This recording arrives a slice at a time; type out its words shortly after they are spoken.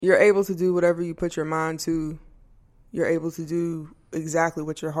you're able to do whatever you put your mind to. You're able to do exactly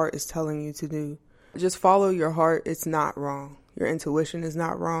what your heart is telling you to do. Just follow your heart. It's not wrong. Your intuition is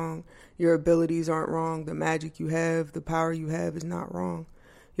not wrong. Your abilities aren't wrong. The magic you have, the power you have is not wrong.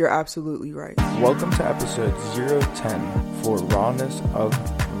 You're absolutely right. Welcome to episode 010 for Rawness of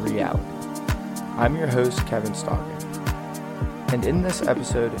Reality. I'm your host, Kevin Stalker. And in this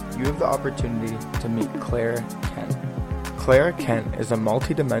episode, you have the opportunity to meet Clara Kent. Clara Kent is a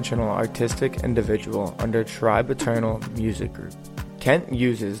multidimensional artistic individual under Tribe Eternal Music Group. Kent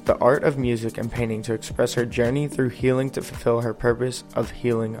uses the art of music and painting to express her journey through healing to fulfill her purpose of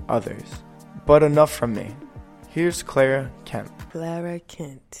healing others. But enough from me. Here's Clara Kent. Clara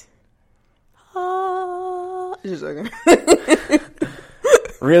Kent. Just a second.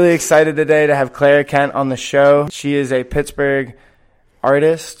 Really excited today to have Clara Kent on the show. She is a Pittsburgh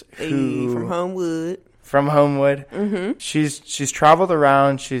artist who from Homewood. Mm-hmm. She's traveled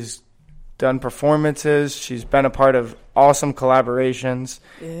around. She's done performances. She's been a part of awesome collaborations.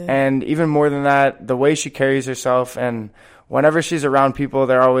 Yeah. And even more than that, the way she carries herself, and whenever she's around people,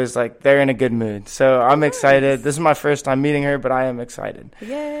 they're always like, they're in a good mood. So I'm excited. This is my first time meeting her, but I am excited.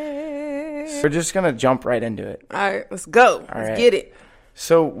 Yay. So we're just going to jump right into it. All right, let's go. Let's get it.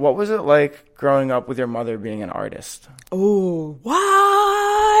 So what was it like growing up with your mother being an artist? Oh,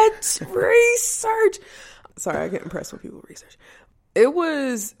 what? Research. Sorry, I get impressed when people research. It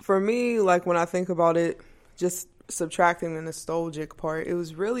was, for me, like when I think about it, just subtracting the nostalgic part, it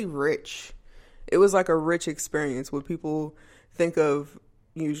was really rich. It was like a rich experience. When people think of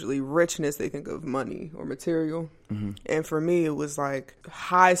usually richness, they think of money or material. Mm-hmm. And for me, it was like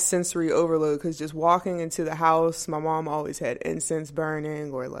high sensory overload, because just walking into the house, my mom always had incense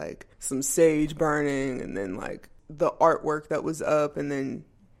burning or like some sage burning, and then like the artwork that was up, and then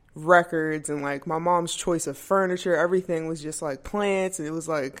records, and like my mom's choice of furniture. Everything was just like plants, and it was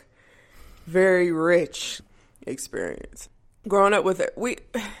like very rich experience. Growing up with it,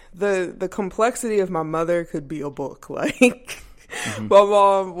 the complexity of my mother could be a book. Like mm-hmm. My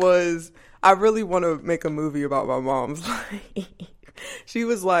mom was, I really want to make a movie about my mom's life. She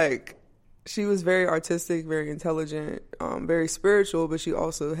was very artistic, very intelligent, very spiritual, but she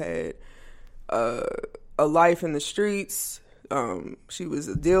also had a life in the streets. She was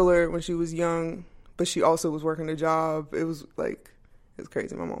a dealer when she was young, but she also was working a job. It was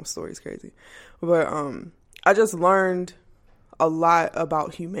crazy. My mom's story is crazy. But I just learned a lot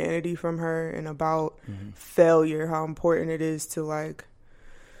about humanity from her, and about mm-hmm. failure, how important it is to like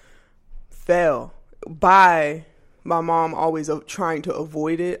fail. By my mom always trying to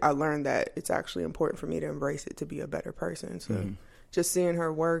avoid it, I learned that it's actually important for me to embrace it, to be a better person. So mm-hmm. just seeing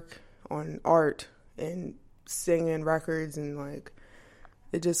her work on art and singing records, and like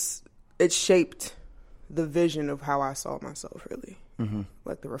it shaped the vision of how I saw myself, really. Mm-hmm.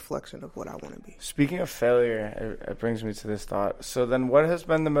 Like the reflection of what I want to be. Speaking of failure, it brings me to this thought. So then what has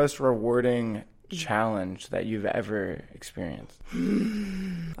been the most rewarding challenge that you've ever experienced?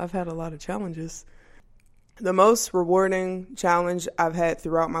 I've had a lot of challenges. The most rewarding challenge I've had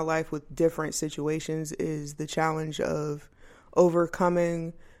throughout my life with different situations is the challenge of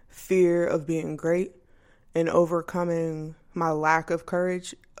overcoming fear of being great, and overcoming my lack of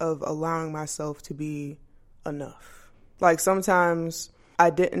courage of allowing myself to be enough. Like sometimes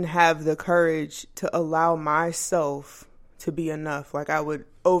I didn't have the courage to allow myself to be enough. Like I would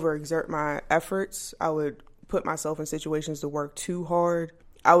overexert my efforts. I would put myself in situations to work too hard.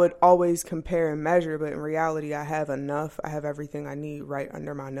 I would always compare and measure, but in reality, I have enough. I have everything I need right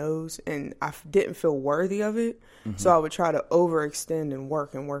under my nose, and I didn't feel worthy of it. Mm-hmm. So I would try to overextend and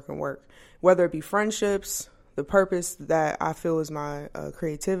work and work and work, whether it be friendships, the purpose that I feel is my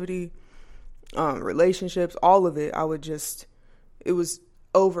creativity, relationships, all of it. It was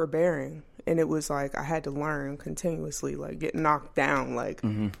overbearing, and it was like I had to learn continuously, like get knocked down, like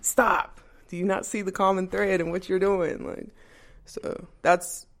mm-hmm. stop. Do you not see the common thread in what you're doing? Like, so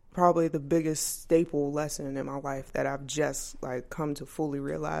that's probably the biggest staple lesson in my life that I've just like come to fully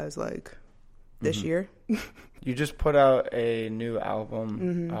realize like this mm-hmm. year. You just put out a new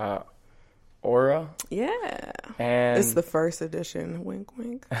album, mm-hmm. Aura. Yeah. And it's the first edition. Wink,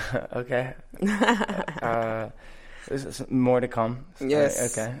 wink. Okay. There's more to come.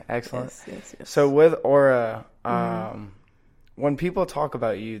 Yes. Okay. Excellent. Yes. So with Aura, when people talk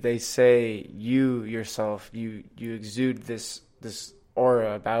about you, they say you yourself, you exude this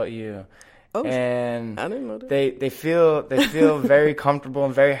aura about you. Oh, and I didn't know that. They feel very comfortable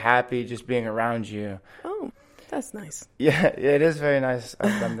and very happy just being around you. Oh, that's nice. Yeah, it is very nice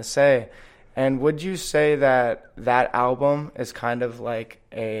of them to say. And would you say that album is kind of like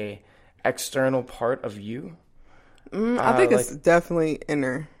a external part of you? I think it's definitely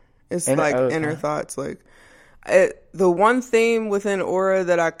inner. It's inner thoughts. The one theme within Aura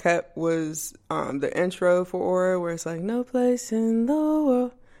that I kept was the intro for Aura, where it's like, no place in the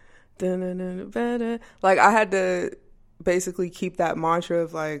world. Like, I had to basically keep that mantra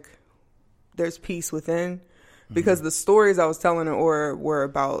of like, there's peace within. Because the stories I was telling in Aura were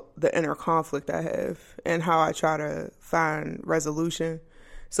about the inner conflict I have and how I try to find resolution.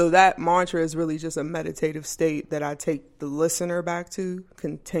 So that mantra is really just a meditative state that I take the listener back to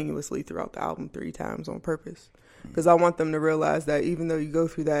continuously throughout the album 3 times on purpose. Because I want them to realize that even though you go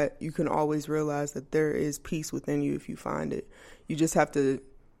through that, you can always realize that there is peace within you if you find it. You just have to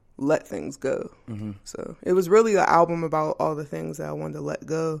let things go. So it was really an album about all the things that I wanted to let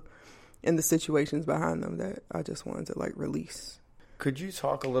go and the situations behind them that I just wanted to like release. Could you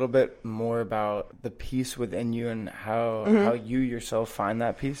talk a little bit more about the peace within you and how you yourself find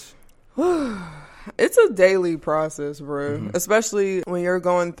that peace? It's a daily process, bro. Especially when you're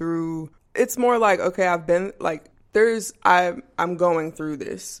going through, it's more like, okay, I've been like, I'm going through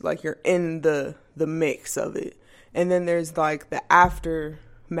this. Like, you're in the mix of it. And then there's like the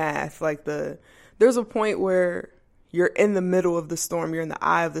aftermath, like there's a point where you're in the middle of the storm, you're in the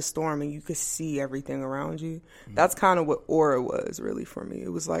eye of the storm, and you could see everything around you. That's kind of what Aura was really for me.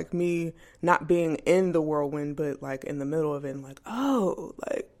 It was like me not being in the whirlwind, but like in the middle of it and like, oh,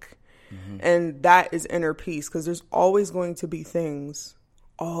 like, and that is inner peace, because there's always going to be things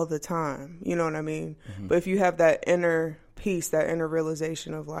all the time. You know what I mean? But if you have that inner peace, that inner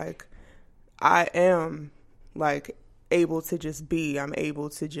realization of like, I am like able to just be, I'm able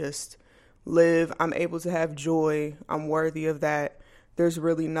to just live, I'm able to have joy, I'm worthy of that. There's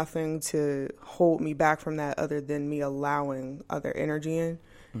really nothing to hold me back from that other than me allowing other energy in.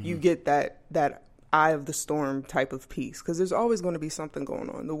 You get that eye of the storm type of peace, because there's always going to be something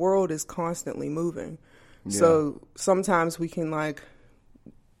going on. The world is constantly moving. So sometimes we can like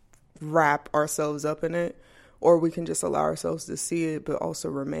wrap ourselves up in it, or we can just allow ourselves to see it but also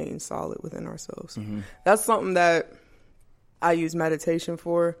remain solid within ourselves. That's something that I use meditation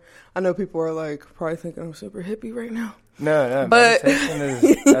for. I know people are like probably thinking I'm super hippie right now. No, but meditation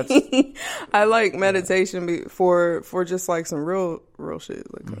is I like meditation for just like some real shit.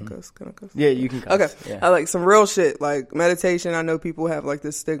 Like, can I cuss? Yeah, you can cuss. Okay, I like some real shit like meditation. I know people have like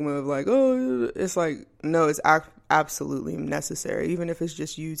this stigma of like, oh, it's like, no, it's absolutely necessary, even if it's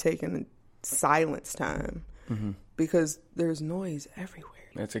just you taking silence time, because there's noise everywhere.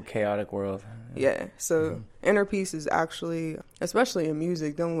 It's a chaotic world. Yeah. So inner peace is actually, especially in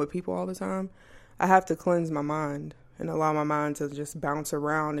music, dealing with people all the time, I have to cleanse my mind and allow my mind to just bounce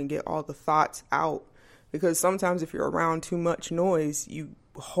around and get all the thoughts out. Because sometimes if you're around too much noise, you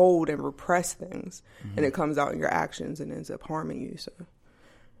hold and repress things, and it comes out in your actions and ends up harming you. So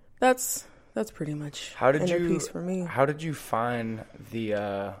that's pretty much inner peace for me. How did you find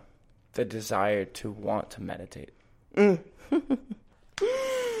the desire to want to meditate?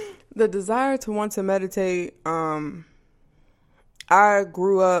 The desire to want to meditate, I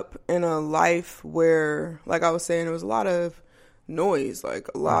grew up in a life where, like I was saying, there was a lot of noise, like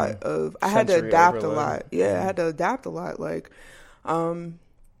a lot of, I had to adapt overload. A lot. Yeah, I had to adapt a lot. Like, my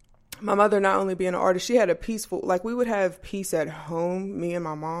mother not only being an artist, she had a peaceful, like we would have peace at home, me and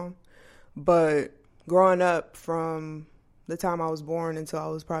my mom, but growing up from the time I was born until I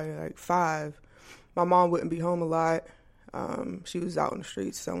was probably like 5, my mom wouldn't be home a lot. She was out in the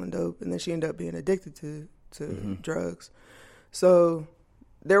streets selling dope, and then she ended up being addicted to drugs. So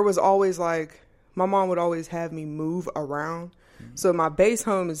there was always like, my mom would always have me move around. So my base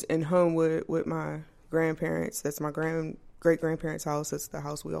home is in Homewood with my grandparents. That's my great-grandparents' house. That's the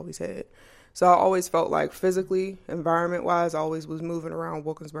house we always had. So I always felt like physically, environment-wise, I always was moving around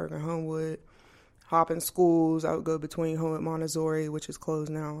Wilkinsburg and Homewood, hopping schools. I would go between Homewood Montessori, which is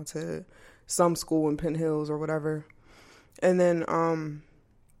closed now, to some school in Penn Hills or whatever. And then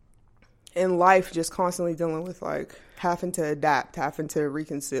in life, just constantly dealing with like having to adapt, having to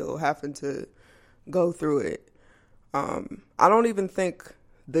reconcile, having to go through it. I don't even think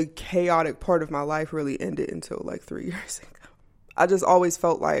the chaotic part of my life really ended until like 3 years ago. I just always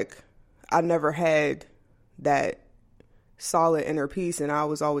felt like I never had that solid inner peace, and I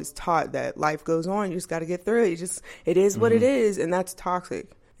was always taught that life goes on, you just got to get through it. It is what it is, and that's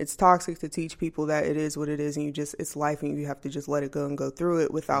toxic. It's toxic to teach people that it is what it is, and it's life, and you have to just let it go and go through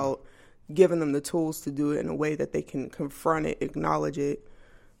it without giving them the tools to do it in a way that they can confront it, acknowledge it,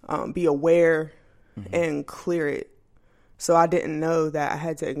 be aware, and clear it. So I didn't know that I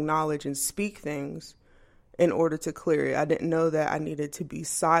had to acknowledge and speak things in order to clear it. I didn't know that I needed to be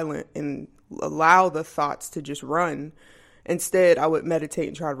silent and allow the thoughts to just run. Instead, I would meditate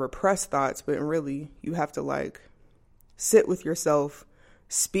and try to repress thoughts, but really, you have to like sit with yourself,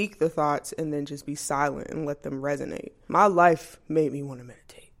 speak the thoughts, and then just be silent and let them resonate. My life made me want to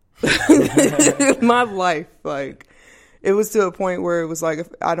meditate. My life, like, it was to a point where it was like, if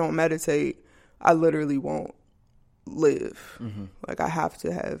I don't meditate, I literally won't live. Like, I have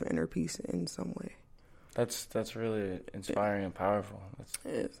to have inner peace in some way. That's really inspiring and powerful.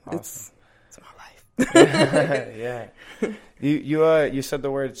 That's awesome. It's my life. Yeah. You said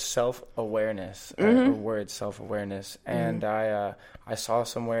the word self-awareness, or word self-awareness, and I saw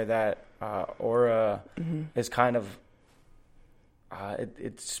somewhere that aura is kind of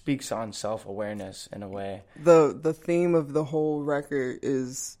it speaks on self-awareness in a way. The theme of the whole record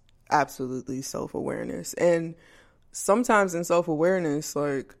is absolutely self-awareness, and sometimes in self-awareness,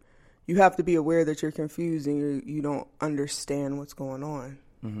 like, you have to be aware that you're confused and you don't understand what's going on,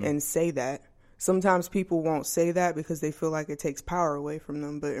 and say that. Sometimes people won't say that because they feel like it takes power away from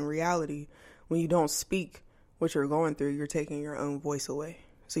them. But in reality, when you don't speak what you're going through, you're taking your own voice away.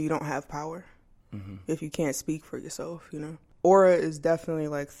 So you don't have power if you can't speak for yourself, you know. Aura is definitely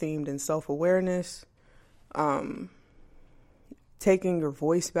like themed in self-awareness, taking your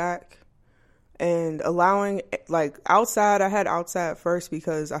voice back, and allowing, like, outside. I had outside first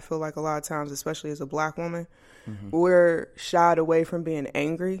because I feel like a lot of times, especially as a Black woman, we're shied away from being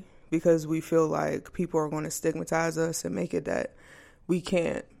angry because we feel like people are going to stigmatize us and make it that we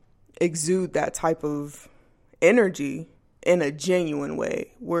can't exude that type of energy in a genuine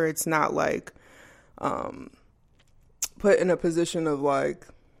way, where it's not like put in a position of, like,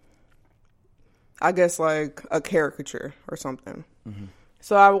 I guess, like a caricature or something.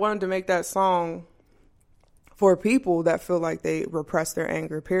 So I wanted to make that song for people that feel like they repress their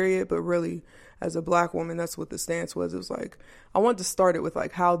anger, period. But really, as a Black woman, that's what the stance was. It was like, I wanted to start it with,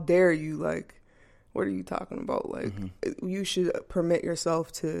 like, how dare you, like, what are you talking about? Like, you should permit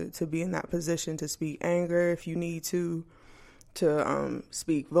yourself to be in that position to speak anger if you need to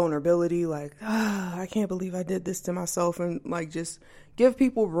speak vulnerability, like, I can't believe I did this to myself, and, like, just give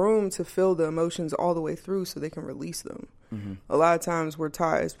people room to feel the emotions all the way through so they can release them. A lot of times we're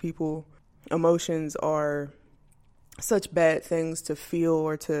taught as people, emotions are such bad things to feel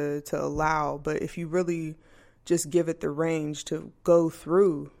or to allow, but if you really just give it the range to go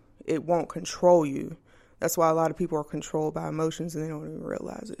through, it won't control you. That's why a lot of people are controlled by emotions and they don't even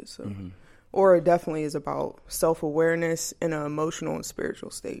realize it. So Aura definitely is about self-awareness in an emotional and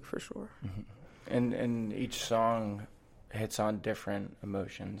spiritual state, for sure. And each song hits on different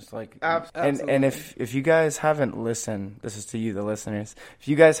emotions, like, Absolutely. and if you guys haven't listened, this is to you, the listeners, if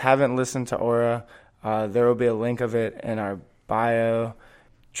you guys haven't listened to Aura, there will be a link of it in our bio.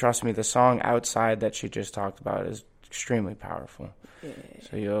 Trust me, the song Outside that she just talked about is extremely powerful. Yeah.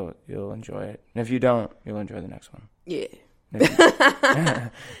 So you'll enjoy it, and if you don't, you'll enjoy the next one. Yeah.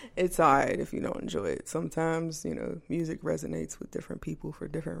 It's all right if you don't enjoy it. Sometimes, you know, music resonates with different people for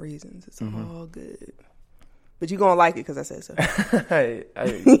different reasons. It's all good. But you're going to like it because I said so.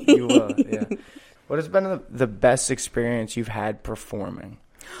 You will, yeah. What has been the best experience you've had performing?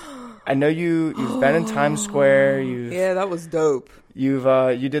 I know you've been in Times Square. Yeah, that was dope. You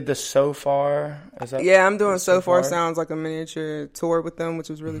did the So Far. Yeah, I'm doing So Far Sounds, like a miniature tour with them, which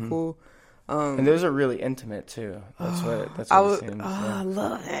was really cool. And those are really intimate too. That's what it seems. Yeah. I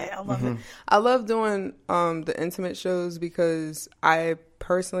love that. I love it. I love doing the intimate shows because I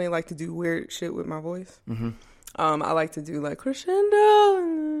personally like to do weird shit with my voice. I like to do, like, crescendo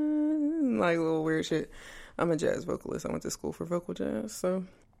and, like, little weird shit. I'm a jazz vocalist. I went to school for vocal jazz. So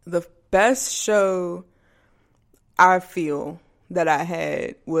the best show I feel that I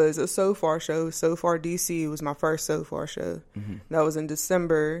had was a So Far show. So Far DC was my first So Far show. That was in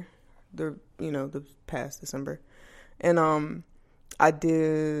December. The past December. And I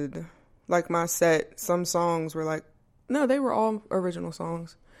did, like, my set, some songs were like, no, they were all original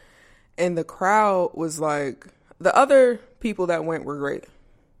songs. And the crowd was like, the other people that went were great.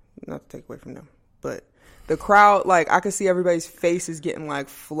 Not to take away from them. But the crowd, like, I could see everybody's faces getting, like,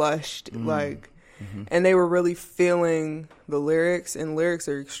 flushed, like, and they were really feeling the lyrics. And lyrics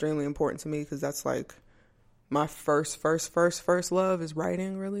are extremely important to me because that's, like, my first love is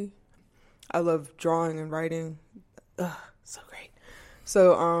writing, really. I love drawing and writing. So great.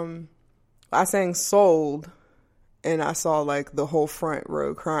 So I sang Sold, and I saw, like, the whole front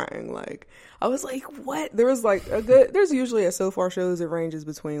row crying. Like, I was like, what? There was, like, there's usually at So Far shows, it ranges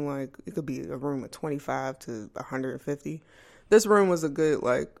between, like, it could be a room of 25 to 150. This room was a good,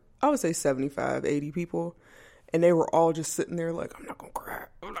 like, I would say 75, 80 people. And they were all just sitting there like, I'm not going to cry.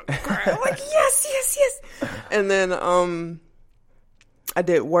 I'm like, yes. And then I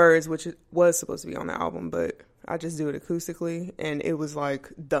did Words, which was supposed to be on the album, but I just do it acoustically, and it was like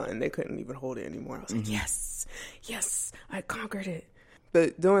done. They couldn't even hold it anymore. I was like, yes, I conquered it.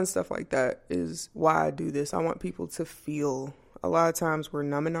 But doing stuff like that is why I do this. I want people to feel. A lot of times we're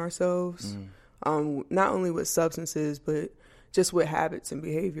numbing ourselves, not only with substances, but just with habits and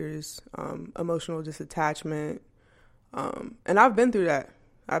behaviors, emotional disattachment. And I've been through that.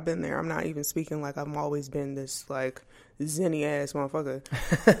 I've been there. I'm not even speaking like I've always been this like zenny ass motherfucker.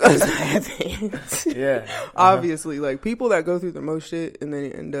 Yeah. Obviously, like people that go through the most shit and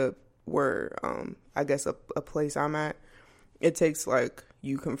then end up where, I guess a place I'm at, it takes like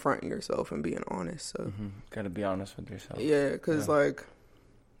you confronting yourself and being honest. So Gotta be honest with yourself. Yeah, because like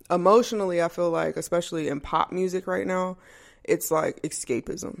emotionally, I feel like, especially in pop music right now, it's like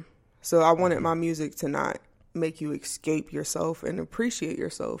escapism. So I wanted my music to not make you escape yourself and appreciate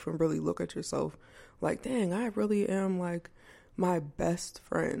yourself and really look at yourself like, dang, I really am like my best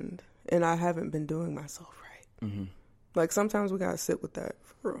friend and I haven't been doing myself right. Like sometimes we gotta sit with that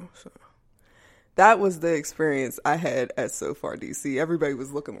for real. So that was the experience I had at So Far DC. Everybody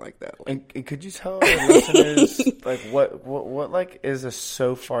was looking like that. Like, and could you tell our listeners like what like is a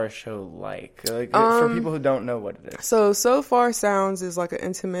So Far show like for people who don't know what it is? So Far Sounds is like an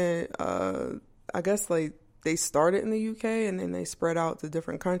intimate, I guess like they started in the UK and then they spread out to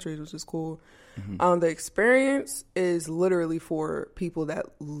different countries, which is cool. The experience is literally for people that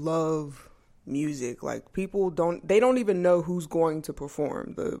love music. Like people don't even know who's going to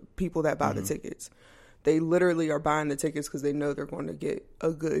perform, the people that buy the tickets. They literally are buying the tickets because they know they're going to get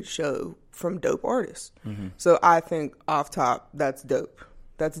a good show from dope artists. So I think off top, that's dope.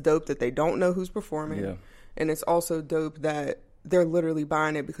 That's dope that they don't know who's performing. Yeah. And it's also dope that they're literally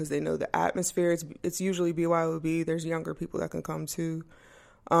buying it because they know the atmosphere. It's usually BYOB. There's younger people that can come too.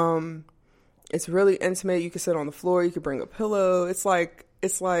 It's really intimate. You can sit on the floor. You can bring a pillow. It's like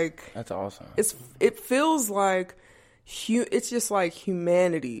that's awesome. It feels like it's just like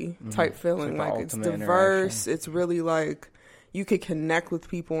humanity type feeling. Like it's diverse. It's really like you could connect with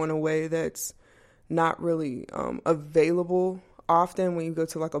people in a way that's not really available often when you go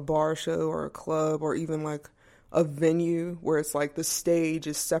to like a bar show or a club or even like a venue where it's like the stage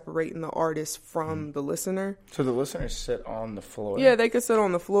is separating the artist from the listener. So the listeners sit on the floor? Yeah, they can sit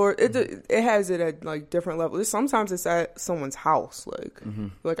on the floor. It has it at like different levels. Sometimes it's at someone's house,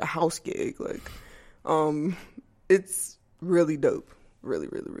 like a house gig. Like, it's really dope. Really,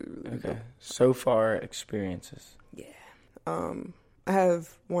 really, really, really dope. So Far experiences. Yeah. I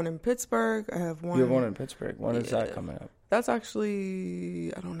have one in Pittsburgh. I have one. You have one in Pittsburgh. When is that coming up? That's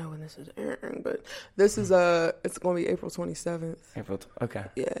actually, I don't know when this is airing, but this is it's going to be April 27th. Okay.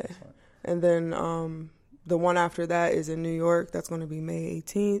 Yeah. And then the one after that is in New York. That's going to be May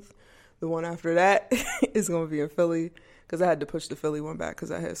 18th. The one after that is going to be in Philly because I had to push the Philly one back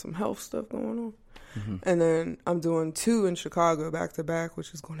because I had some health stuff going on. And then I'm doing 2 in Chicago back to back,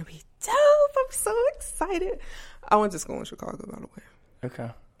 which is going to be dope. I'm so excited. I went to school in Chicago, by the way. Okay.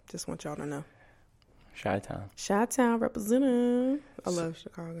 Just want y'all to know. Chi-Town representing. I love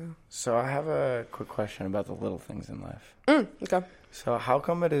Chicago. So I have a quick question about the little things in life. Okay. So how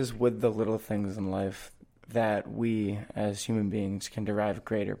come it is with the little things in life that we as human beings can derive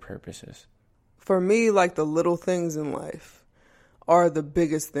greater purposes? For me, like the little things in life are the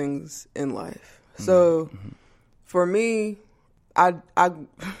biggest things in life. So for me, I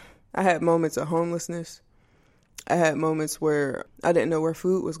had moments of homelessness. I had moments where I didn't know where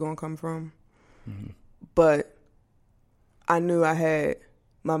food was going to come from. But I knew I had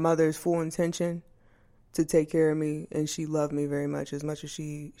my mother's full intention to take care of me, and she loved me very much, as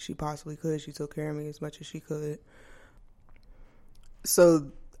she possibly could. She took care of me as much as she could.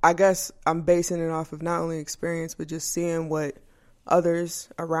 So I guess I'm basing it off of not only experience, but just seeing what others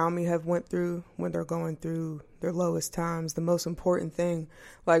around me have went through when they're going through their lowest times. The most important thing,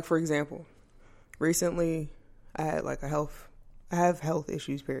 like for example, recently I had like I have health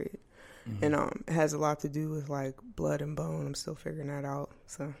issues, period. And it has a lot to do with like blood and bone. I'm still figuring that out.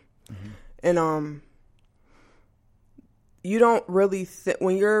 So, and you don't really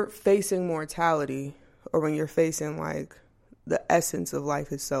when you're facing mortality or when you're facing like the essence of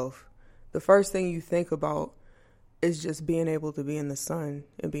life itself, the first thing you think about is just being able to be in the sun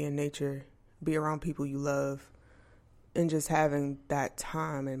and be in nature, be around people you love, and just having that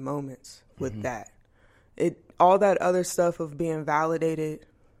time and moments with that. All that other stuff of being validated,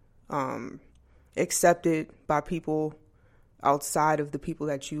 accepted by people outside of the people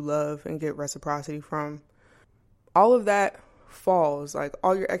that you love and get reciprocity from, all of that falls. Like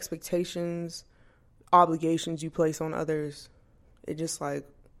all your expectations, obligations you place on others, it just like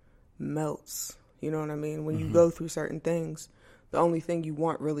melts. You know what I mean? When you go through certain things, the only thing you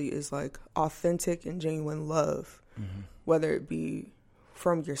want really is like authentic and genuine love, whether it be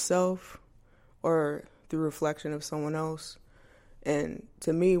from yourself or through reflection of someone else. And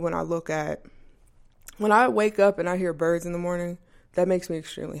to me, when I wake up and I hear birds in the morning, that makes me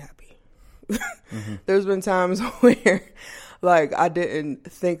extremely happy. There's been times where like I didn't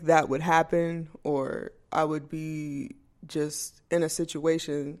think that would happen, or I would be just in a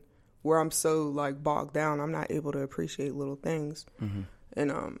situation where I'm so like bogged down, I'm not able to appreciate little things.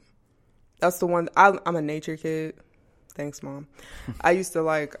 And that's the one. I'm a nature kid. Thanks, Mom. I used to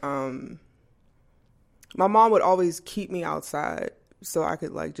like, my mom would always keep me outside so I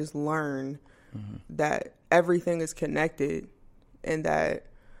could like just learn that everything is connected, and that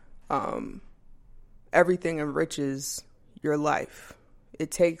everything enriches your life.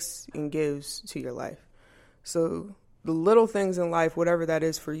 It takes and gives to your life. So the little things in life, whatever that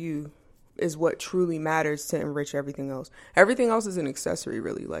is for you, is what truly matters to enrich everything else. Everything else is an accessory,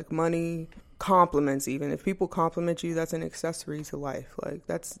 really, like money, compliments. Even if people compliment you, that's an accessory to life. Like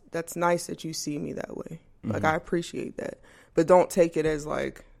that's nice that you see me that way. Like I appreciate that, but don't take it as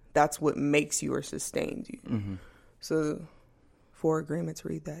like that's what makes you or sustains you. So 4 Agreements,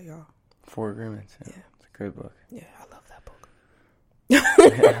 read that, y'all. 4 Agreements. Yeah. It's a great book. Yeah, I love that book.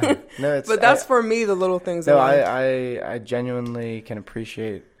 No, but that's for me, the little things. No, I genuinely can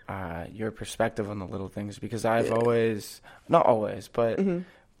appreciate your perspective on the little things, because I've always, not always, but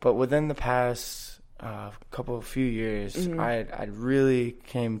within the past few years, I really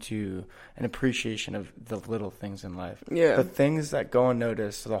came to an appreciation of the little things in life. Yeah, the things that go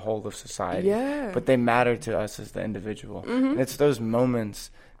unnoticed to the whole of society. Yeah, but they matter to us as the individual. And it's those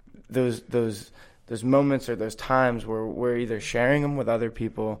moments, those moments or those times where we're either sharing them with other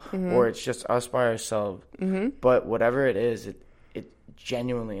people or it's just us by ourselves. But whatever it is, it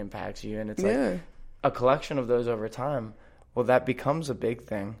genuinely impacts you, and it's like a collection of those over time. Well, that becomes a big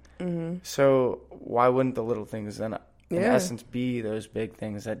thing. So why wouldn't the little things then, in essence, be those big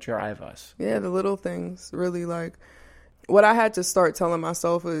things that drive us? Yeah, the little things. Really, like, what I had to start telling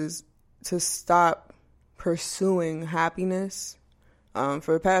myself is to stop pursuing happiness.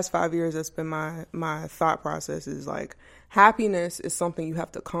 For the past 5 years, that's been my thought process, is like, happiness is something you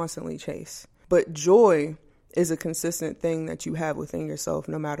have to constantly chase. But joy is a consistent thing that you have within yourself,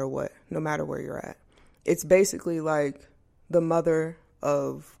 no matter what, no matter where you're at. It's basically like the mother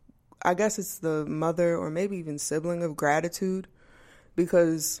of, I guess it's the mother or maybe even sibling of gratitude,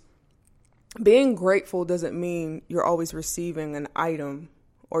 because being grateful doesn't mean you're always receiving an item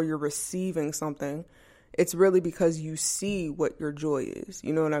or you're receiving something. It's really because you see what your joy is.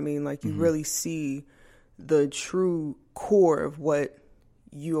 You know what I mean? Like you really see the true core of what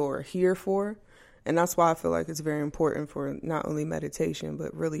you're here for. And that's why I feel like it's very important for not only meditation,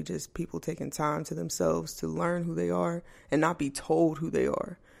 but really just people taking time to themselves to learn who they are and not be told who they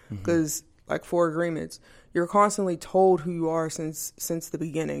are. Because like 4 Agreements, you're constantly told who you are since the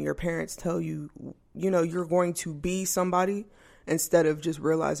beginning. Your parents tell you, you know, you're going to be somebody, instead of just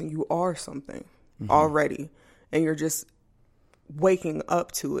realizing you are something already. And you're just waking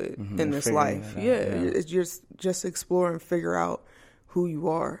up to it in this life. It's just explore and figure out who you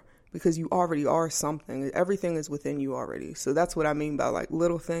are. Because you already are something. Everything is within you already. So that's what I mean by like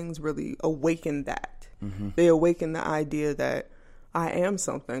little things really awaken that. They awaken the idea that I am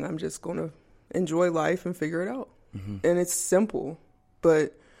something. I'm just going to enjoy life and figure it out. And it's simple,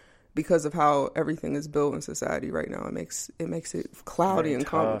 but because of how everything is built in society right now, it makes it cloudy and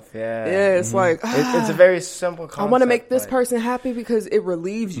tough. It's like it's a very simple concept. I want to make this person happy because it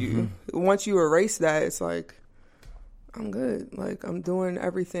relieves you. Once you erase that, it's like, I'm good. Like, I'm doing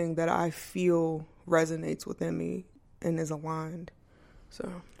everything that I feel resonates within me and is aligned.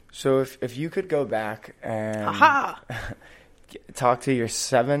 So if you could go back and talk to your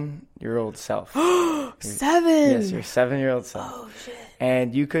 7-year-old self. 7? Yes, your 7-year-old self. Oh, shit.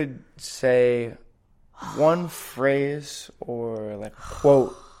 And you could say one phrase or like a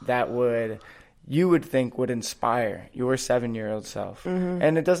quote that you would think would inspire your 7-year-old self.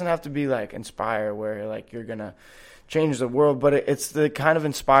 And it doesn't have to be like inspire where like you're going to change the world, but it's the kind of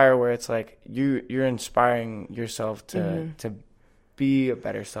inspire where it's like you're inspiring yourself to be a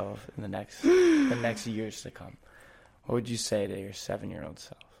better self in the next years to come. What would you say to your 7-year-old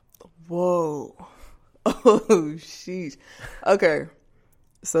self? Whoa. Oh, sheesh. Okay.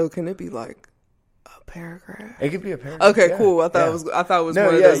 So can it be like a paragraph? It could be a paragraph. Okay, cool. I thought it was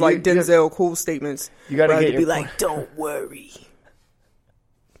one of those like Denzel cool statements. You got to get your like, don't worry.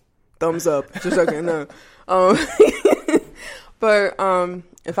 Thumbs up. Just okay. No. But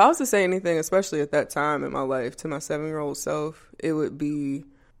if I was to say anything, especially at that time in my life, to my 7-year-old self, it would be,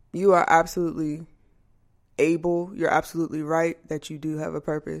 you are absolutely you're absolutely right that you do have a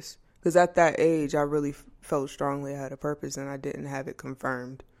purpose. Because at that age, I really felt strongly I had a purpose and I didn't have it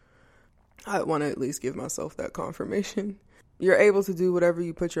confirmed. I want to at least give myself that confirmation. You're able to do whatever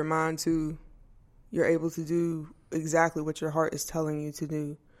you put your mind to. You're able to do exactly what your heart is telling you to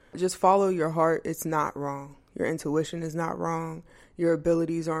do. Just follow your heart. It's not wrong. Your intuition is not wrong. Your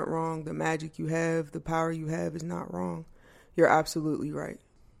abilities aren't wrong. The magic you have, the power you have is not wrong. You're absolutely right.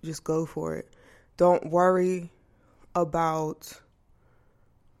 Just go for it. Don't worry about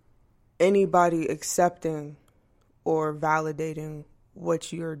anybody accepting or validating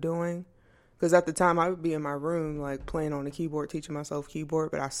what you're doing. Because at the time I would be in my room like playing on the keyboard, teaching myself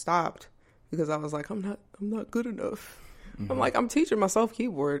keyboard, but I stopped because I was like, I'm not good enough. Mm-hmm. I'm like, I'm teaching myself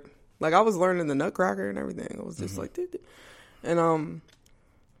keyboard. Like I was learning the Nutcracker and everything. I was just like, and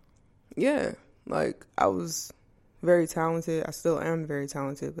yeah, like I was very talented. I still am very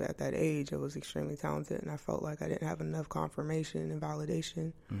talented, but at that age I was extremely talented and I felt like I didn't have enough confirmation and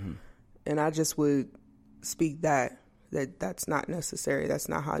validation. Mm-hmm. And I just would speak that's not necessary. That's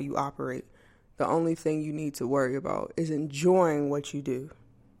not how you operate. The only thing you need to worry about is enjoying what you do.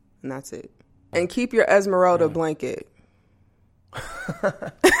 And that's it. And keep your Esmeralda blanket.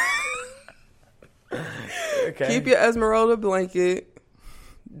 Okay. Keep your Esmeralda blanket.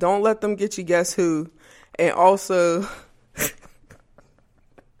 Don't let them get you Guess Who. And also,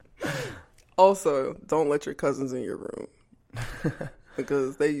 don't let your cousins in your room.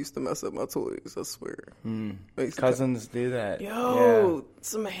 Because they used to mess up my toys, I swear. Cousins do that.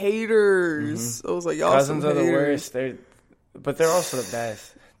 Some haters. Mm-hmm. I was like, y'all cousins some are haters. The worst. But they're also the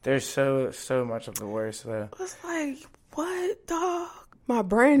best. They're so much of the worst, though. I was like, what, dog? My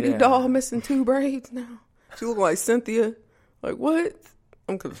Brandy doll missing 2 braids now. She look like Cynthia. Like, what?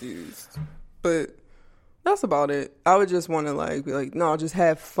 I'm confused. But that's about it. I would just want to be like, no, just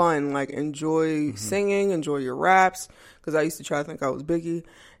have fun. Like, enjoy singing, enjoy your raps. Because I used to try to think I was Biggie.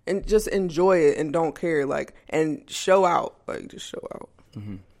 And just enjoy it and don't care. Like, and show out. Like, just show out.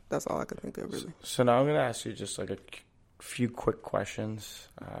 Mm-hmm. That's all I could think of, really. So now I'm going to ask you just like a few quick questions.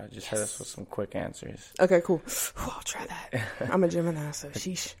 Just hit us with some quick answers. Okay, cool. I'll try that. I'm a Gemini, so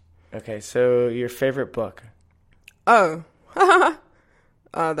sheesh. Okay, so your favorite book? Oh.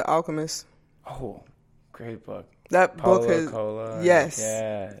 The Alchemist. Oh, great book. That book has... Cola. Yes.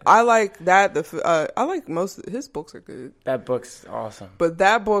 Yeah. I like that. I like most of his books are good. That book's awesome. But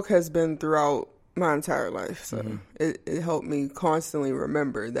that book has been throughout my entire life. So it helped me constantly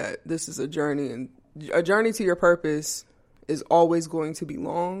remember that this is a journey. And a journey to your purpose is always going to be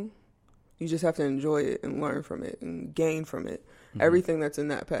long. You just have to enjoy it and learn from it and gain from it. Mm-hmm. Everything that's in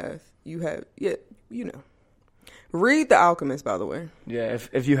that path, you have... Yeah, you know. Read The Alchemist, by the way. Yeah,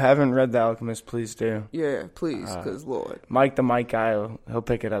 if you haven't read The Alchemist, please do. Yeah, please, because Lord. Mike the Mike guy, he'll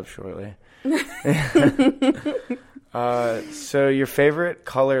pick it up shortly. So your favorite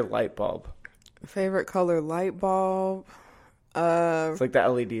color light bulb? Favorite color light bulb? It's like the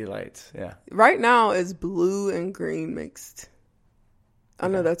LED lights, yeah. Right now, it's blue and green mixed. I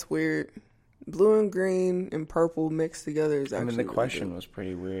know that's weird. Blue and green and purple mixed together is actually... the question was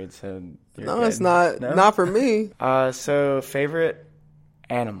pretty weird, so... No, good. It's not. No? Not for me. So, favorite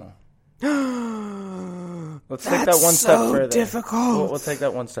animal? Let's take that one step further. That's so difficult. We'll take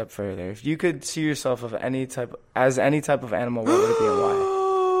that one step further. If you could see yourself as any type of animal, what would it be and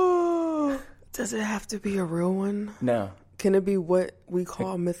why? Does it have to be a real one? No. Can it be what we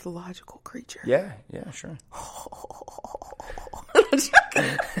call mythological creature? Yeah, sure.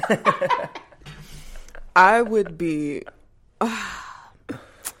 I would be...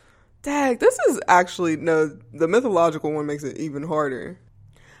 Dang, this is actually... No, the mythological one makes it even harder.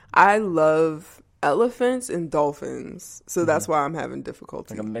 I love elephants and dolphins, so that's why I'm having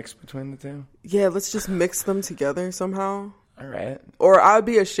difficulty. Like a mix between the two? Yeah, let's just mix them together somehow. All right. Or I'd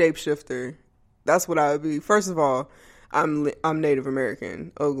be a shapeshifter. That's what I would be. First of all, I'm Native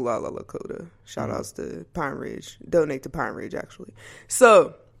American. Oglala Lakota. Shout outs to Pine Ridge. Donate to Pine Ridge, actually.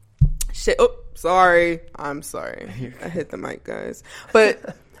 So... sorry. I'm sorry. I hit the mic, guys.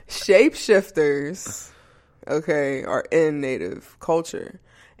 But shapeshifters, okay, are in Native culture.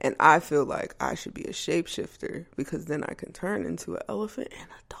 And I feel like I should be a shapeshifter because then I can turn into an elephant and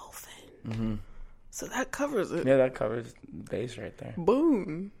a dolphin. Mm-hmm. So that covers it. Yeah, that covers base right there.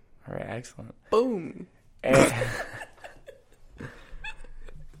 Boom. All right, excellent. Boom. And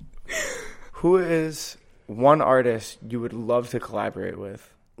who is one artist you would love to collaborate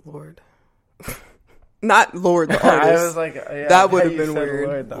with? Lord. Not Lord the artist. I was like, yeah, that would have been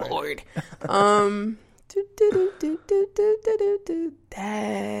weird. Lord.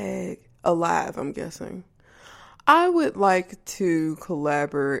 Dang. Alive, I'm guessing. I would like to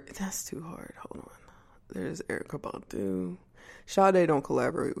collaborate. That's too hard. Hold on. There's Erykah Badu. Sade don't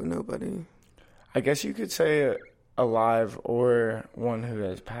collaborate with nobody. I guess you could say alive or one who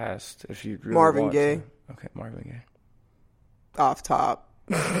has passed if you really Marvin want Gaye. to. Okay, Marvin Gaye. Off top.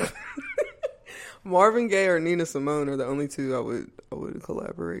 Marvin Gaye or Nina Simone are the only two I would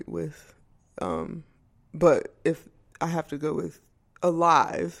collaborate with. But if I have to go with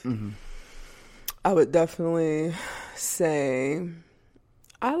alive, I would definitely say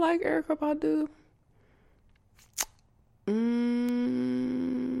I like Erykah Badu.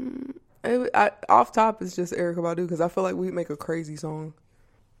 Off top is just Erykah Badu because I feel like we make a crazy song,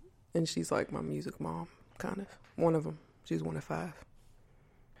 and she's like my music mom, kind of. One of them. She's one of 5.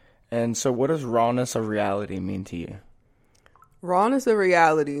 And so, what does rawness of reality mean to you? Rawness of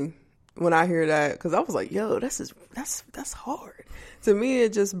reality. When I hear that, because I was like, "Yo, that's hard." To me,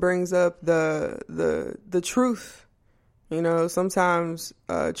 it just brings up the truth. You know, sometimes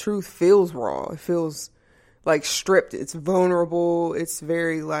truth feels raw. It feels like stripped. It's vulnerable. It's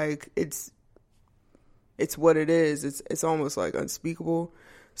very like it's what it is. It's almost like unspeakable.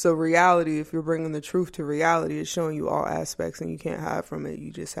 So reality, if you're bringing the truth to reality, it's showing you all aspects, and you can't hide from it.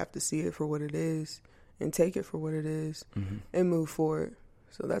 You just have to see it for what it is and take it for what it is and move forward.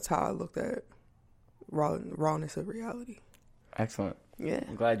 So that's how I looked at rawness of reality. Excellent. Yeah.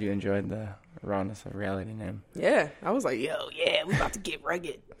 I'm glad you enjoyed the rawness of reality name. Yeah. I was like, yo, yeah, we about to get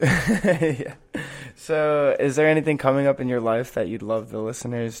rugged. Yeah. So is there anything coming up in your life that you'd love the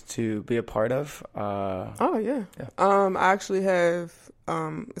listeners to be a part of? Oh, yeah. I actually have,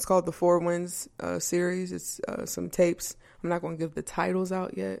 it's called the Four Winds series. It's some tapes. I'm not going to give the titles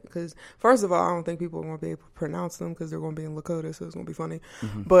out yet because, first of all, I don't think people are going to be able to pronounce them because they're going to be in Lakota, so it's going to be funny.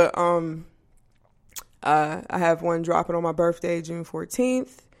 But I have one dropping on my birthday, June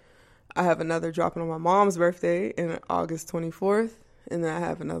 14th. I have another dropping on my mom's birthday in August 24th. And then I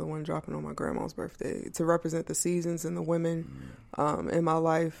have another one dropping on my grandma's birthday to represent the seasons and the women in my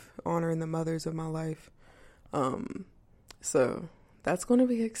life, honoring the mothers of my life. So that's going to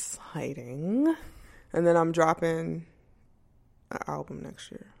be exciting. And then I'm dropping an album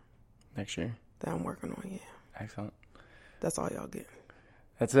next year. Next year? That I'm working on, yeah. Excellent. That's all y'all get.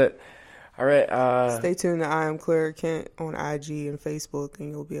 That's it. All right. Stay tuned to I Am Clara Kent on IG and Facebook,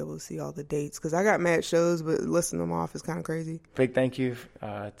 and you'll be able to see all the dates. Because I got mad shows, but listing them off is kind of crazy. Big thank you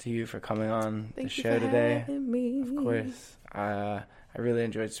to you for coming on the show today. Of course. I really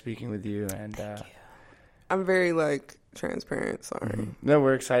enjoyed speaking with you. And thank you. I'm very, transparent. Sorry. No,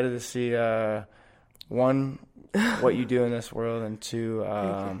 we're excited to see, one, what you do in this world, and two,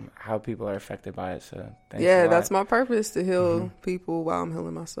 how people are affected by it. So thanks a lot. That's my purpose, to heal people while I'm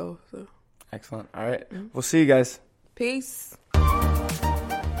healing myself. So. Excellent. All right. We'll see you guys. Peace.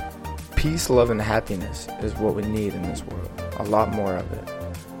 Peace, love, and happiness is what we need in this world. A lot more of it.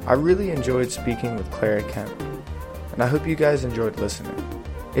 I really enjoyed speaking with Clara Kent, and I hope you guys enjoyed listening.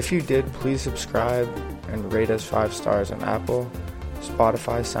 If you did, please subscribe and rate us 5 stars on Apple,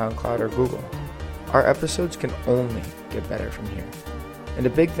 Spotify, SoundCloud, or Google. Our episodes can only get better from here. And a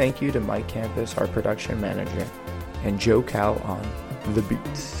big thank you to Mike Campus, our production manager, and Joe Cal on the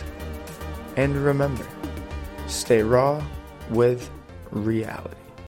beats. And remember, stay raw with reality.